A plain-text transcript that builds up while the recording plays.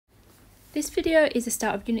This video is the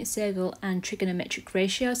start of unit circle and trigonometric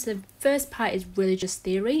ratio. So the first part is really just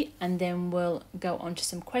theory, and then we'll go on to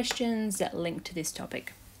some questions that link to this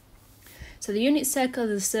topic. So the unit circle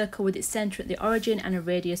is a circle with its centre at the origin and a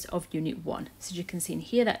radius of unit 1. So you can see in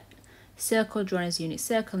here that circle drawn as a unit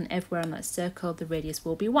circle, and everywhere on that circle the radius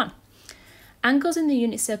will be 1. Angles in the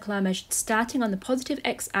unit circle are measured starting on the positive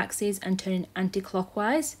x-axis and turning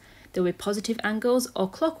anti-clockwise. There will be positive angles, or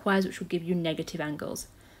clockwise, which will give you negative angles.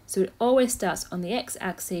 So it always starts on the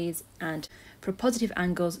x-axis, and for positive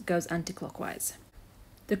angles goes anti-clockwise.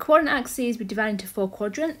 The coordinate axes we divide into 4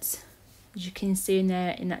 quadrants, as you can see in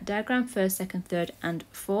there in that diagram: first, second, third and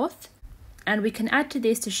fourth. And we can add to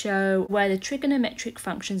this to show where the trigonometric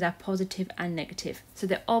functions are positive and negative. So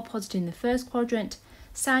they're all positive in the first quadrant,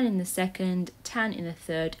 sine in the second, tan in the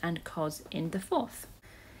third and cos in the fourth.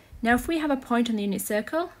 Now if we have a point on the unit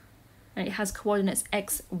circle and it has coordinates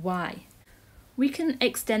x, y, we can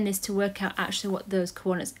extend this to work out actually what those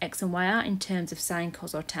coordinates x and y are in terms of sine,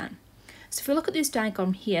 cos or tan. So if we look at this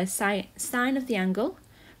diagram here, sine of the angle,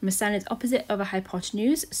 remember sine is opposite over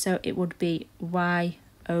hypotenuse, so it would be y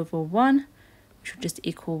over 1, which would just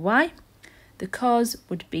equal y. The cos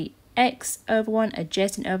would be x over 1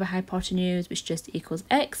 adjacent over hypotenuse, which just equals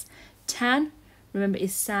x. Tan, remember,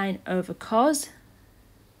 is sine over cos,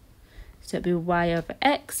 so it'd be y over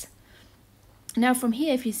x. Now from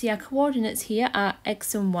here, if you see, our coordinates here are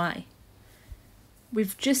x and y.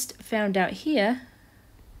 We've just found out here,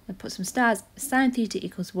 I'll put some stars, sine theta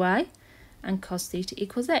equals y and cos theta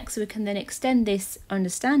equals x. So we can then extend this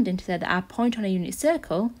understanding to say that our point on a unit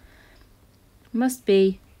circle must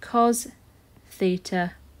be cos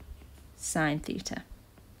theta sine theta.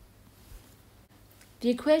 The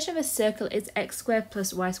equation of a circle is x squared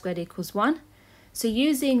plus y squared equals 1. So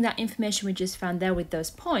using that information we just found there with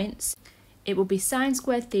those points, it will be sine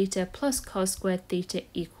squared theta plus cos squared theta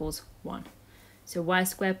equals 1. So y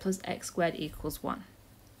squared plus x squared equals 1.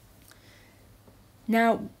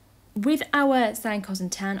 Now, with our sine, cos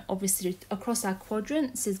and tan, obviously across our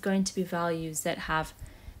quadrants is going to be values that have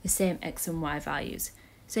the same x and y values.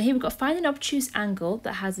 So here we've got find an obtuse angle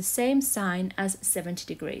that has the same sine as 70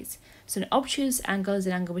 degrees. So an obtuse angle is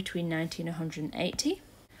an angle between 90 and 180.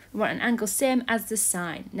 We want an angle same as the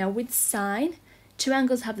sine. Now with sine, two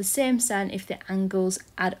angles have the same sine if the angles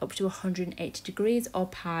add up to 180 degrees or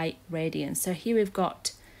pi radians. So here we've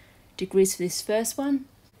got degrees for this first one.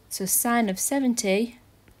 So sine of 70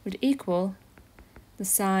 would equal the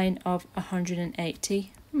sine of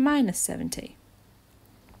 180 minus 70,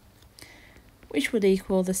 which would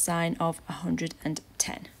equal the sine of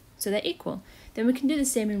 110. So they're equal. Then we can do the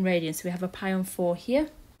same in radians. So we have a pi on 4 here.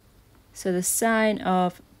 So the sine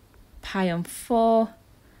of pi on 4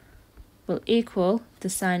 will equal the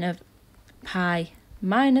sine of pi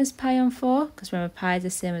minus pi on 4, because remember pi is the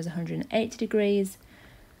same as 180 degrees,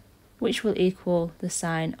 which will equal the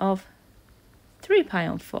sine of 3 pi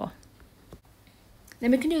on 4.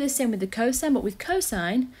 Then we can do the same with the cosine, but with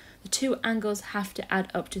cosine, the two angles have to add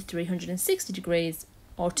up to 360 degrees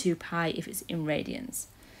or 2 pi if it's in radians.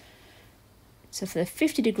 So for the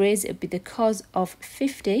 50 degrees, it would be the cos of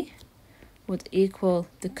 50 would equal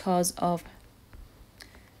the cos of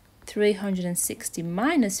 360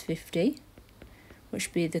 minus 50, which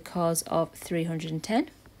would be the cos of 310.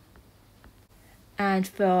 And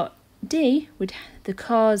for D, the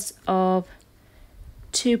cos of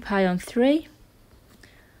 2 pi on 3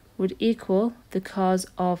 would equal the cos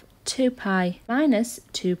of 2 pi minus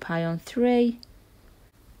 2 pi on 3,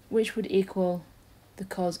 which would equal the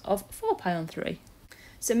cos of 4 pi on 3.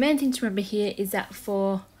 So the main thing to remember here is that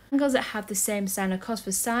for angles that have the same sine or cos,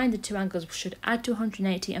 for sine the two angles should add to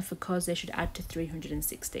 180, and for cos they should add to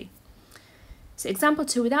 360. So example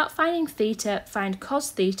 2, without finding theta, find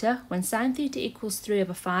cos theta when sine theta equals 3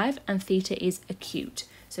 over 5 and theta is acute.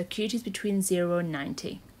 So acute is between 0 and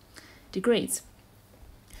 90 degrees.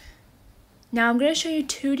 Now I'm going to show you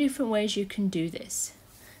 2 different ways you can do this.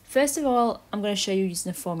 First of all, I'm going to show you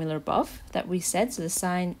using the formula above that we said, so the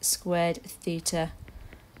sine squared theta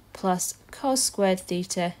plus cos squared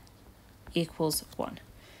theta equals 1.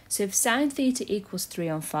 So if sine theta equals 3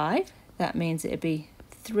 on 5, that means it would be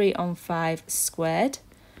 3 on 5 squared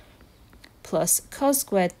plus cos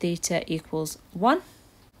squared theta equals 1.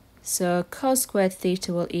 So cos squared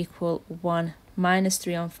theta will equal 1 minus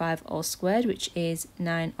 3 on 5 all squared, which is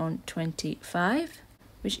 9 on 25,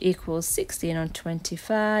 which equals 16 on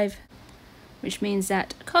 25, which means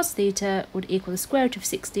that cos theta would equal the square root of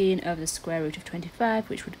 16 over the square root of 25,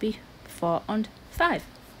 which would be 4 on 5.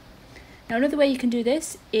 Now another way you can do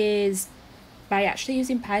this is by actually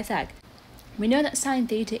using Pythag. We know that sine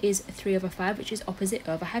theta is 3 over 5, which is opposite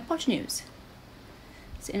over hypotenuse.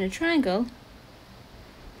 So in a triangle,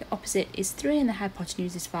 the opposite is 3 and the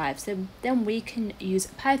hypotenuse is 5. So then we can use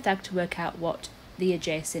Pythag to work out what the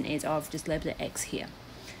adjacent is, or I've just labelled it x here.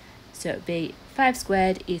 So it would be 5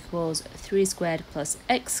 squared equals 3 squared plus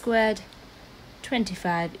x squared,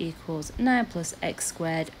 25 equals 9 plus x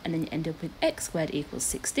squared, and then you end up with x squared equals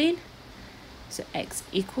 16. So x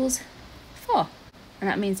equals 4. And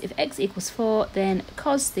that means if x equals 4, then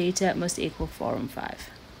cos theta must equal 4 and 5.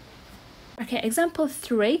 Okay, example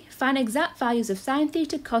 3. Find exact values of sine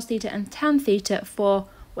theta, cos theta, and tan theta for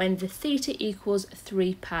when the theta equals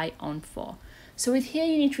 3 pi on 4. So with here,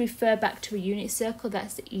 you need to refer back to a unit circle.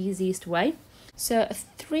 That's the easiest way. So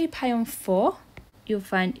 3 pi on 4, you'll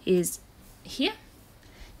find is here.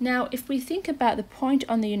 Now, if we think about the point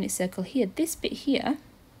on the unit circle here, this bit here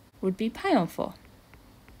would be pi on 4.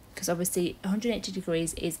 Because obviously 180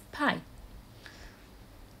 degrees is pi.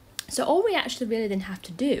 So all we actually really then have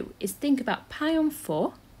to do is think about pi on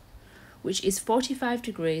 4, which is 45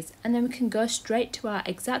 degrees, and then we can go straight to our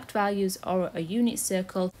exact values or a unit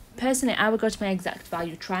circle. Personally, I would go to my exact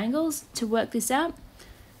value triangles to work this out,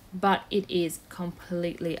 but it is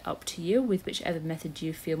completely up to you with whichever method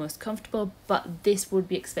you feel most comfortable, but this would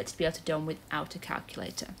be expected to be able to be done without a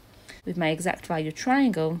calculator. With my exact value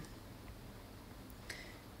triangle,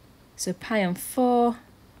 so pi on 4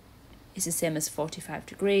 is the same as 45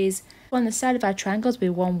 degrees. On the side of our triangles, we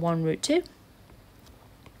 1 root 2.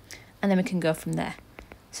 And then we can go from there.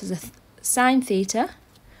 So the sine theta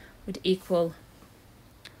would equal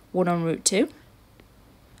 1 on root 2,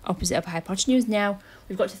 opposite of hypotenuse. Now,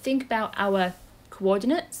 we've got to think about our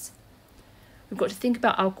coordinates. We've got to think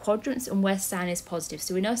about our quadrants and where sine is positive.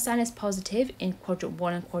 So we know sine is positive in quadrant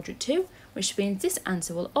 1 and quadrant 2, which means this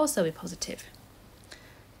answer will also be positive.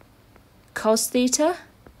 Cos theta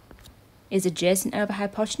is adjacent over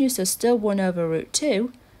hypotenuse, so still 1 over root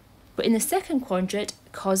 2. But in the second quadrant,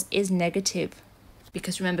 cos is negative.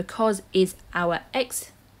 Because remember, cos is our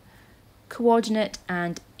x coordinate,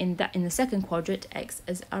 and in the second quadrant, x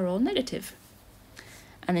is are all negative.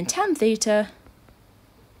 And then tan theta,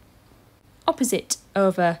 opposite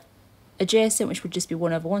over adjacent, which would just be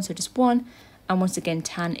 1 over 1, so just 1. And once again,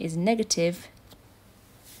 tan is negative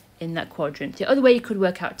in that quadrant. The other way you could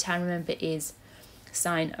work out tan, remember, is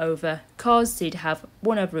sine over cos, so you'd have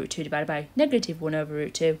 1 over root 2 divided by negative 1 over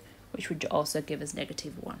root 2, which would also give us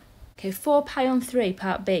negative 1. Okay, 4 pi on 3,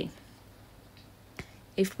 part B.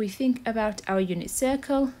 If we think about our unit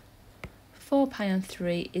circle, 4 pi on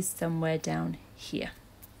 3 is somewhere down here.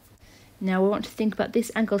 Now we want to think about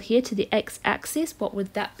this angle here to the x-axis. What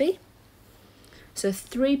would that be? So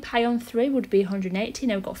 3 pi on 3 would be 180.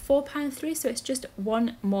 Now we've got 4 pi on 3, so it's just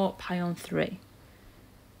 1 more pi on 3.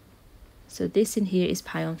 So this in here is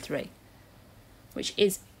pi on 3, which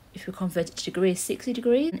is, if we convert it to degrees, 60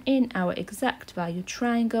 degrees. And in our exact value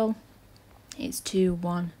triangle, it's 2,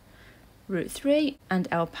 1, root 3, and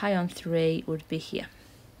our pi on 3 would be here.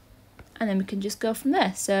 And then we can just go from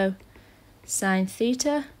there. So sine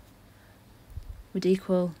theta would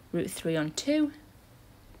equal root 3 on 2.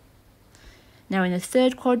 Now in the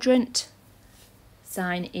third quadrant,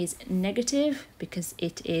 sine is negative because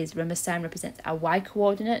it is, remember, sine represents our y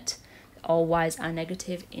coordinate. All y's are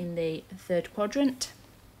negative in the third quadrant.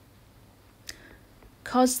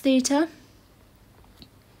 Cos theta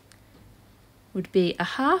would be a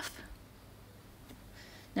half.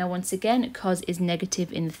 Now once again, cos is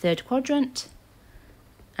negative in the third quadrant.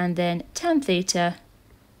 And then tan theta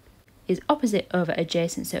is opposite over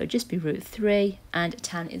adjacent, so it would just be root 3, and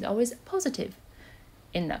tan is always positive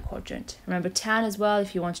in that quadrant. Remember, tan as well,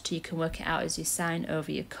 if you wanted to, you can work it out as your sine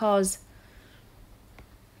over your cos.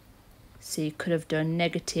 So you could have done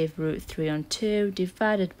negative root 3 on 2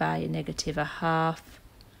 divided by a negative a half,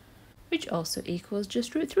 which also equals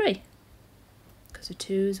just root 3, because the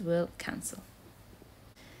 2's will cancel.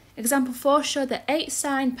 Example 4, show that 8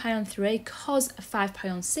 sine pi on 3 cos 5 pi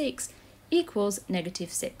on 6 equals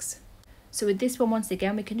negative 6. So with this one, once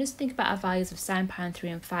again, we can just think about our values of sine pi on 3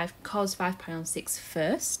 and 5 cos 5 pi on 6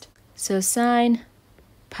 first. So sine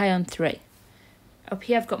pi on 3. Up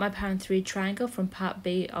here I've got my pi on 3 triangle from part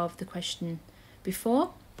B of the question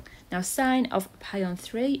before. Now sine of pi on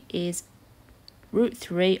 3 is root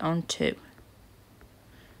 3 on 2.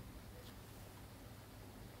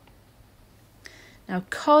 Now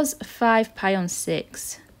cos 5 pi on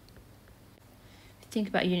 6. Think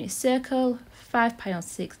about a unit circle. 5 pi on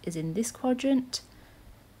 6 is in this quadrant.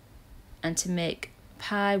 And to make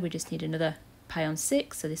pi, we just need another pi on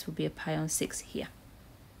 6. So this will be a pi on 6 here.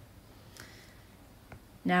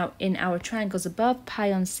 Now in our triangles above,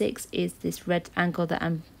 pi on 6 is this red angle that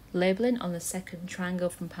I'm labelling on the second triangle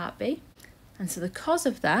from part B. And so the cos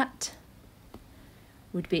of that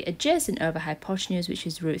would be adjacent over hypotenuse, which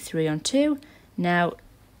is root 3 on 2. Now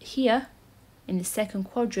here in the second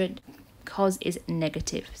quadrant, cos is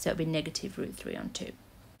negative, so it'll be negative root 3 on 2.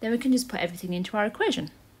 Then we can just put everything into our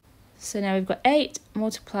equation. So now we've got 8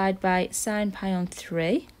 multiplied by sine pi on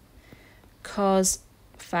 3 cos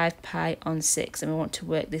 5 pi on 6, and we want to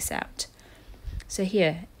work this out. So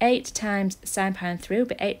here, 8 times sine pi on 3 will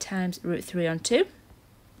be 8 times root 3 on 2,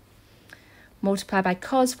 multiplied by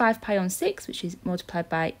cos 5 pi on 6, which is multiplied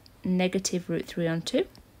by negative root 3 on 2.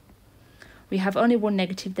 We have only one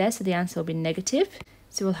negative there, so the answer will be negative.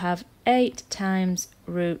 So we'll have 8 times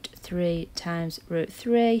root 3 times root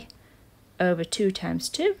 3 over 2 times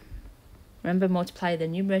 2. Remember, multiply the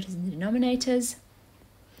numerators and the denominators.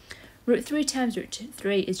 Root 3 times root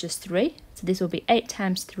 3 is just 3. So this will be 8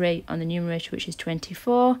 times 3 on the numerator, which is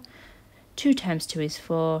 24. 2 times 2 is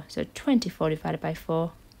 4. So 24 divided by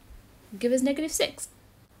 4 will give us negative 6.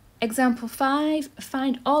 Example 5.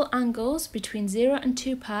 Find all angles between 0 and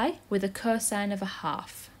 2 pi with a cosine of a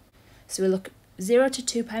half. So we look 0 to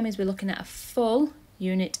 2 pi means we're looking at a full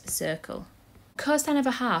unit circle. Cosine of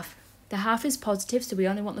a half. The half is positive, so we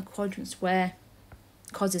only want the quadrants where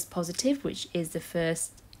cos is positive, which is the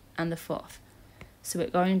first and the fourth. So we're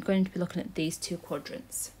going to be looking at these two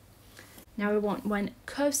quadrants. Now we want when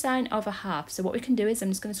cosine of a half. So what we can do is, I'm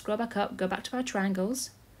just going to scroll back up, go back to our triangles.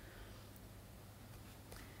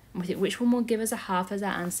 And we think which one will give us a half as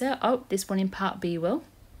our answer. Oh, this one in part B will.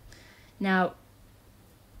 Now,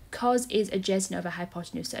 cos is adjacent over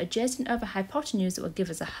hypotenuse. So adjacent over hypotenuse that will give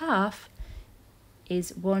us a half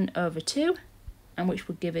is 1 over 2, and which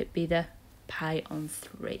would give it be the pi on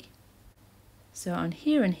 3. So on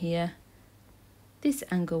here and here, this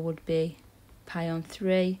angle would be pi on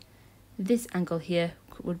 3. This angle here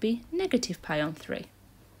would be negative pi on 3.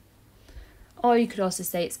 Or you could also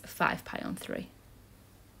say it's 5 pi on 3.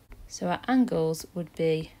 So our angles would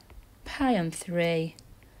be pi on 3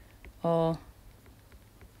 or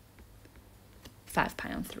 5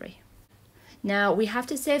 pi on 3. Now we have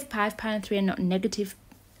to save 5 pi on 3 and not negative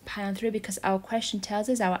pi on 3 because our question tells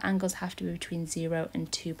us our angles have to be between 0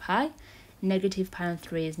 and 2 pi. Negative pi on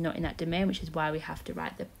 3 is not in that domain, which is why we have to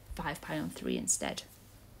write the 5 pi on 3 instead.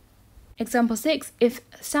 Example 6. If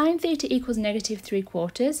sine theta equals negative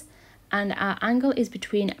 3/4 and our angle is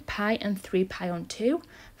between pi and 3 pi on 2,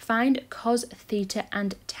 find cos theta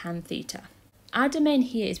and tan theta. Our domain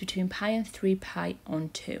here is between pi and 3 pi on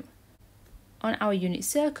 2. On our unit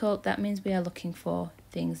circle, that means we are looking for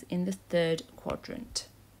things in the third quadrant,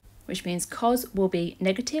 which means cos will be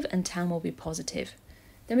negative and tan will be positive.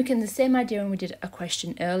 Then we can do the same idea when we did a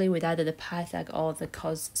question earlier with either the Pythag or the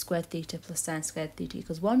cos squared theta plus sine squared theta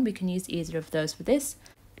equals 1. We can use either of those for this.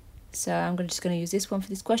 So I'm just going to use this one for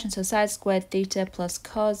this question. So sine squared theta plus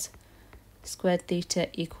cos squared theta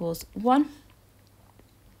equals 1.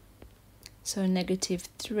 So negative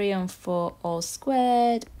 3 on 4 all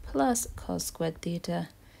squared plus cos squared theta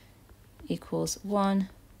equals 1.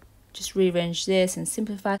 Just rearrange this and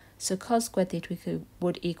simplify. So cos squared theta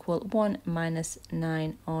would equal 1 minus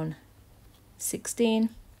 9 on 16,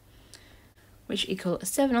 which equals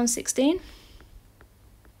 7 on 16.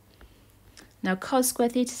 Now cos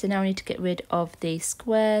squared theta, so now we need to get rid of the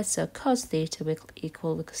square. So cos theta will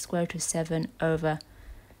equal the square root of 7 over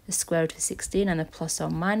the square root of 16 and the plus or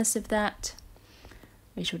minus of that,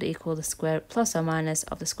 which would equal the square plus or minus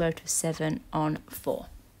of the square root of 7 on 4.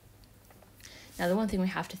 Now the one thing we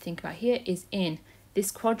have to think about here is in this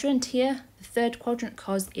quadrant here, the third quadrant,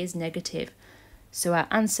 cos is negative. So our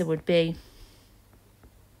answer would be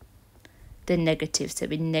the negative, so it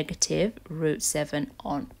would be negative root 7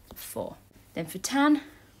 on 4. Then for tan,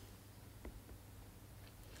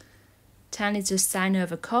 tan is just sine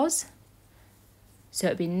over cos. So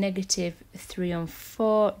it would be negative 3 on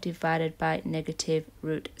 4 divided by negative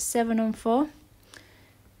root 7 on 4,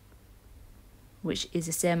 which is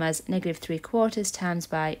the same as negative 3/4 times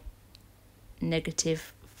by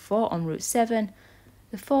negative 4 on root 7.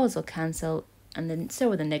 The 4's will cancel, and then so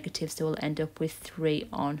will the negatives, so we'll end up with 3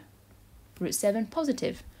 on root 7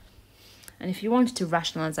 positive. And if you wanted to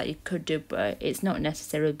rationalise that, you could do, but it's not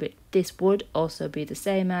necessary. But this would also be the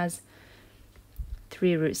same as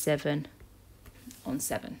 3 root 7 on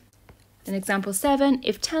 7. Then example 7,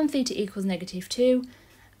 if tan theta equals negative 2,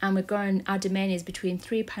 and we're going, our domain is between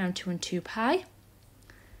 3 pi on 2 and 2 pi,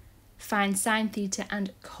 find sine theta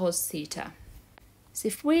and cos theta. So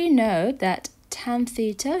if we know that tan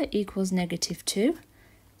theta equals negative 2,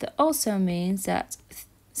 that also means that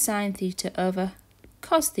sine theta over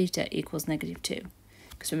cos theta equals negative 2.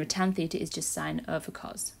 Because remember, tan theta is just sine over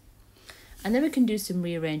cos. And then we can do some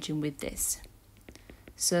rearranging with this.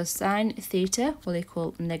 So sine theta will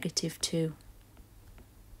equal negative 2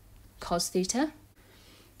 cos theta.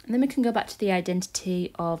 And then we can go back to the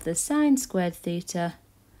identity of the sine squared theta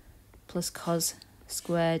plus cos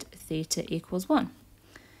squared theta equals 1.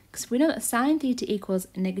 Because we know that sine theta equals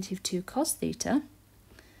negative 2 cos theta.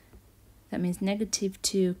 That means negative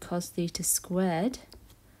 2 cos theta squared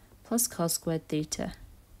plus cos squared theta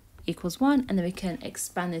equals 1. And then we can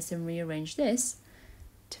expand this and rearrange this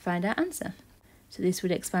to find our answer. So this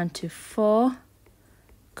would expand to 4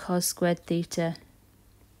 cos squared theta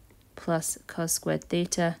plus cos squared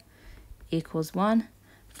theta equals 1.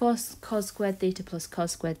 4 cos squared theta plus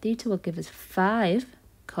cos squared theta will give us 5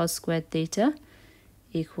 cos squared theta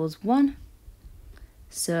equals 1.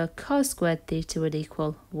 So cos squared theta would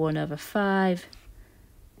equal 1 over 5,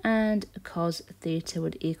 and cos theta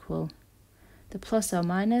would equal the plus or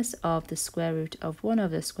minus of the square root of 1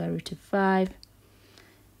 over the square root of 5.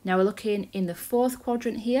 Now we're looking in the fourth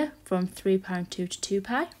quadrant here from 3 pi and 2 to 2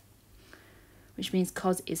 pi, which means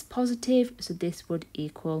cos is positive, so this would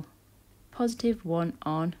equal positive 1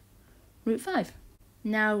 on root 5.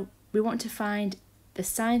 Now we want to find the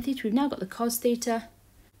sine theta. We've now got the cos theta,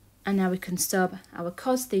 and now we can sub our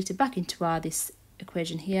cos theta back into this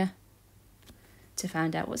equation here to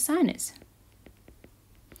find out what sine is.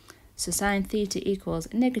 So sine theta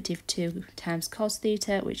equals negative 2 times cos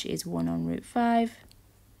theta, which is 1 on root 5,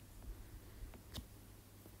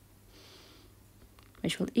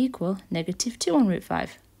 which will equal negative 2 on root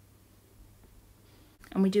 5.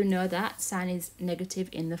 And we do know that sine is negative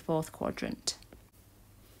in the fourth quadrant.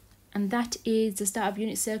 And that is the start of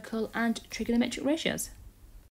unit circle and trigonometric ratios.